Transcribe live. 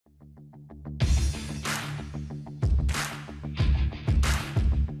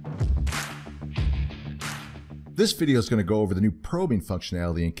This video is going to go over the new probing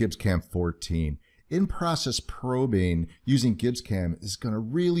functionality in GibbsCAM 14. In-process probing using GibbsCAM is going to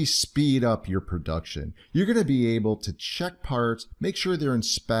really speed up your production. You're going to be able to check parts, make sure they're in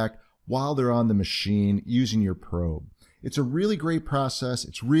spec while they're on the machine using your probe. It's a really great process,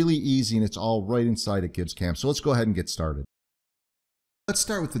 it's really easy, and it's all right inside of GibbsCAM. So let's go ahead and get started. Let's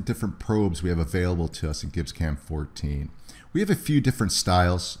start with the different probes we have available to us in GibbsCAM 14. We have a few different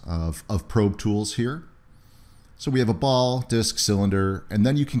styles of probe tools here. So we have a ball, disc, cylinder, and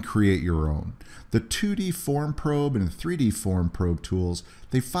then you can create your own. The 2D form probe and the 3D form probe tools,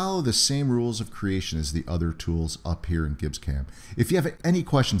 they follow the same rules of creation as the other tools up here in GibbsCAM. If you have any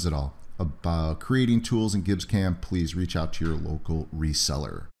questions at all about creating tools in GibbsCAM, please reach out to your local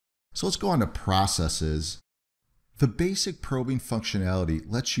reseller. So let's go on to processes. The basic probing functionality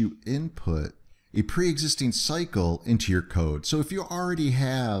lets you input a pre-existing cycle into your code. So if you already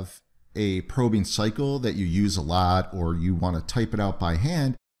have a probing cycle that you use a lot, or you want to type it out by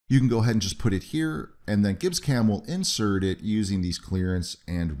hand, you can go ahead and just put it here, and then GibbsCAM will insert it using these clearance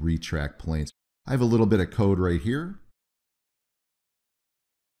and retract planes. I have a little bit of code right here.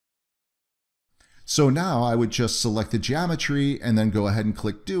 So now I would just select the geometry and then go ahead and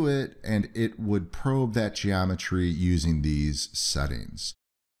click do it, and it would probe that geometry using these settings.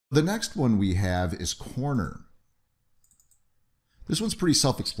 The next one we have is corner. This one's pretty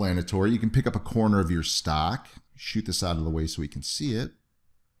self-explanatory. You can pick up a corner of your stock, shoot this out of the way so we can see it.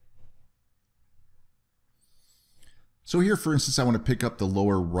 So here, for instance, I want to pick up the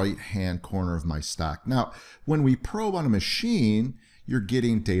lower right-hand corner of my stock. Now, when we probe on a machine, you're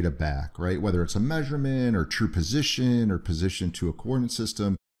getting data back, right? Whether it's a measurement or true position or position to a coordinate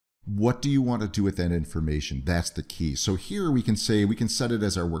system. What do you want to do with that information? That's the key. So here we can say we can set it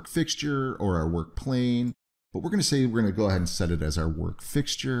as our work fixture or our work plane. But we're going to say we're going to go ahead and set it as our work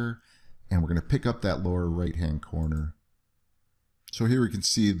fixture, and we're going to pick up that lower right-hand corner. So here we can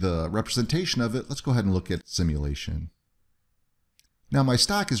see the representation of it. Let's go ahead and look at simulation. Now my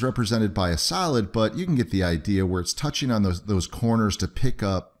stock is represented by a solid, but you can get the idea where it's touching on those corners to pick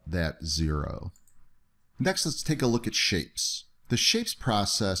up that zero. Next, let's take a look at shapes. The shapes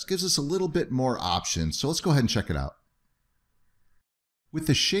process gives us a little bit more options, so let's go ahead and check it out. With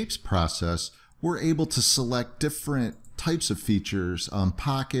the shapes process, we're able to select different types of features,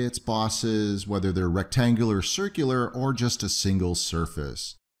 pockets, bosses, whether they're rectangular, circular, or just a single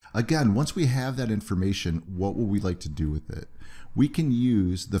surface. Again, once we have that information, what will we like to do with it? We can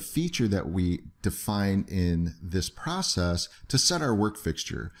use the feature that we define in this process to set our work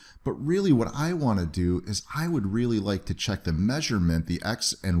fixture. But really what I want to do is I would really like to check the measurement, the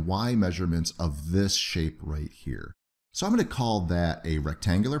X and Y measurements of this shape right here. So I'm going to call that a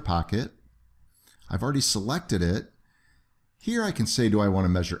rectangular pocket. I've already selected it. Here I can say, do I want to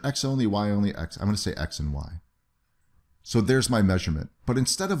measure X only, Y only, X? I'm going to say X and Y. So there's my measurement. But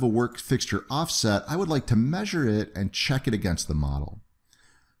instead of a work fixture offset, I would like to measure it and check it against the model.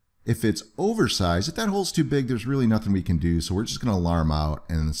 If it's oversized, if that hole's too big, there's really nothing we can do. So we're just going to alarm out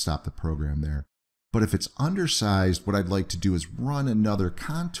and then stop the program there. But if it's undersized, what I'd like to do is run another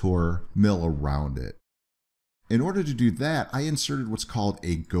contour mill around it. In order to do that, I inserted what's called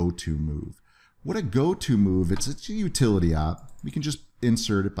a GoTo move. What a GoTo move, it's a utility op. We can just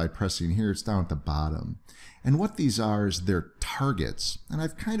insert it by pressing here. It's down at the bottom. And what these are is they're targets. And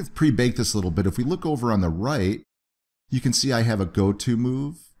I've kind of pre-baked this a little bit. If we look over on the right, you can see I have a GoTo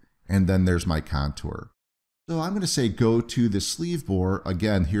move, and then there's my contour. So I'm going to say go to the sleeve bore.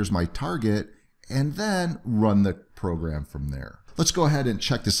 Again, here's my target, and then run the program from there. Let's go ahead and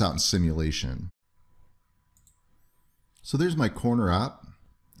check this out in simulation. So there's my corner op.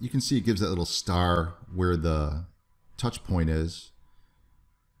 You can see it gives that little star where the touch point is.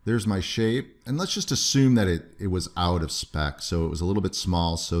 There's my shape, and let's just assume that it was out of spec, so it was a little bit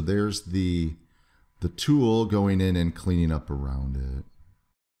small. So there's the tool going in and cleaning up around it.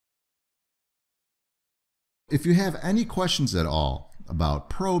 If you have any questions at all about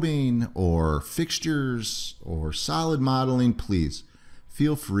probing or fixtures or solid modeling, please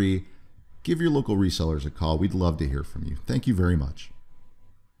feel free. Give your local resellers a call. We'd love to hear from you. Thank you very much.